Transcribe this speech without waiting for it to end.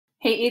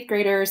Hey, eighth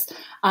graders,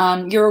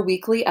 your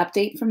weekly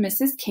update from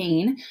Mrs.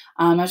 Cain.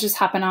 I was just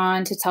hopping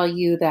on to tell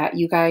you that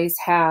you guys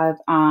have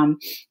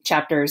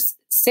chapters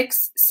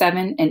 6,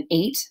 7, and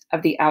 8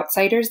 of The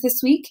Outsiders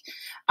this week.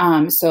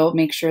 So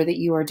make sure that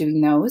you are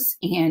doing those.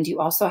 And you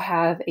also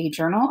have a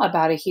journal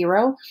about a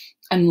hero.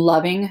 I'm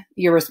loving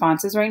your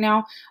responses right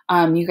now.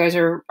 You guys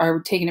are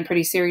taking it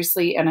pretty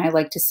seriously, and I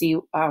like to see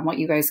what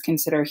you guys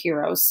consider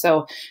heroes.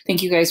 So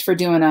thank you guys for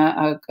doing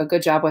a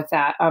good job with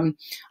that. On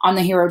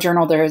the Hero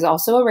Journal, there is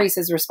also a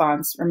races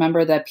response.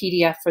 Remember, the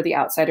PDF for The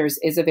Outsiders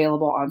is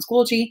available on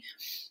Schoology.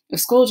 If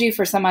Schoology,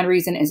 for some odd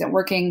reason, isn't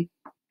working,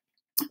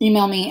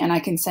 email me and I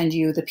can send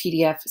you the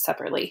PDF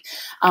separately.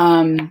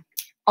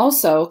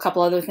 Also, a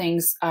couple other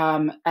things.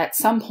 At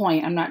some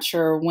point, I'm not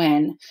sure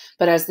when,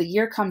 but as the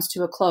year comes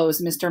to a close,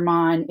 Mr.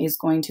 Mon is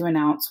going to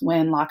announce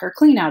when locker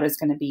cleanout is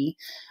going to be,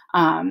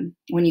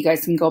 when you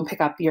guys can go and pick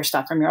up your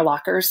stuff from your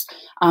lockers.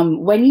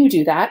 When you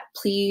do that,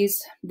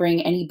 please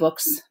bring any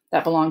books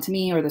that belong to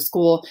me or the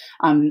school.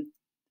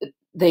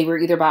 They were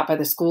either bought by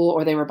the school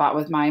or they were bought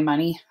with my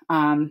money.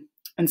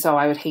 And so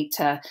I would hate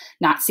to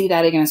not see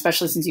that again,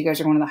 especially since you guys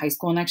are going to the high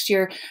school next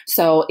year.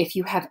 So if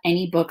you have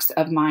any books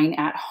of mine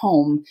at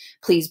home,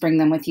 please bring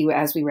them with you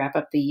as we wrap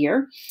up the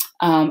year.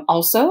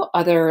 Also,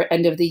 other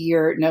end of the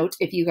year note,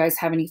 if you guys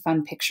have any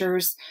fun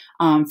pictures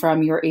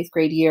from your eighth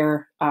grade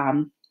year,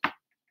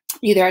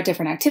 either at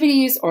different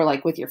activities or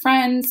like with your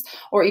friends,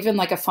 or even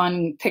like a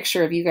fun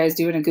picture of you guys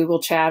doing a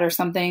Google chat or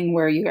something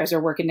where you guys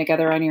are working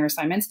together on your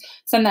assignments,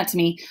 send that to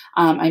me.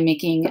 I'm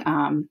making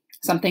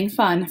something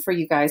fun for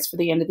you guys for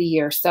the end of the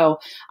year. So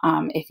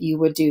if you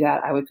would do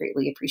that, I would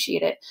greatly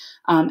appreciate it.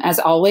 As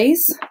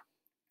always,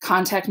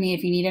 contact me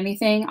if you need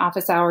anything.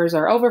 Office hours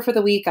are over for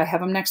the week. I have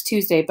them next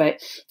Tuesday, but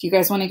if you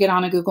guys want to get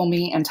on a Google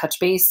Meet and touch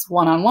base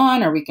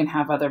one-on-one, or we can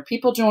have other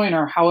people join,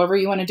 or however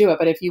you want to do it.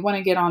 But if you want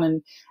to get on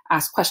and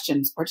ask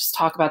questions or just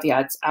talk about The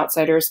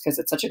Outsiders, because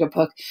it's such a good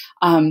book,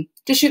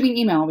 just shoot me an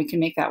email and we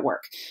can make that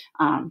work.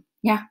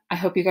 Yeah, I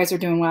hope you guys are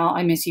doing well.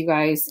 I miss you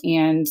guys,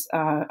 and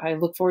I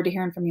look forward to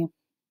hearing from you.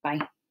 Bye.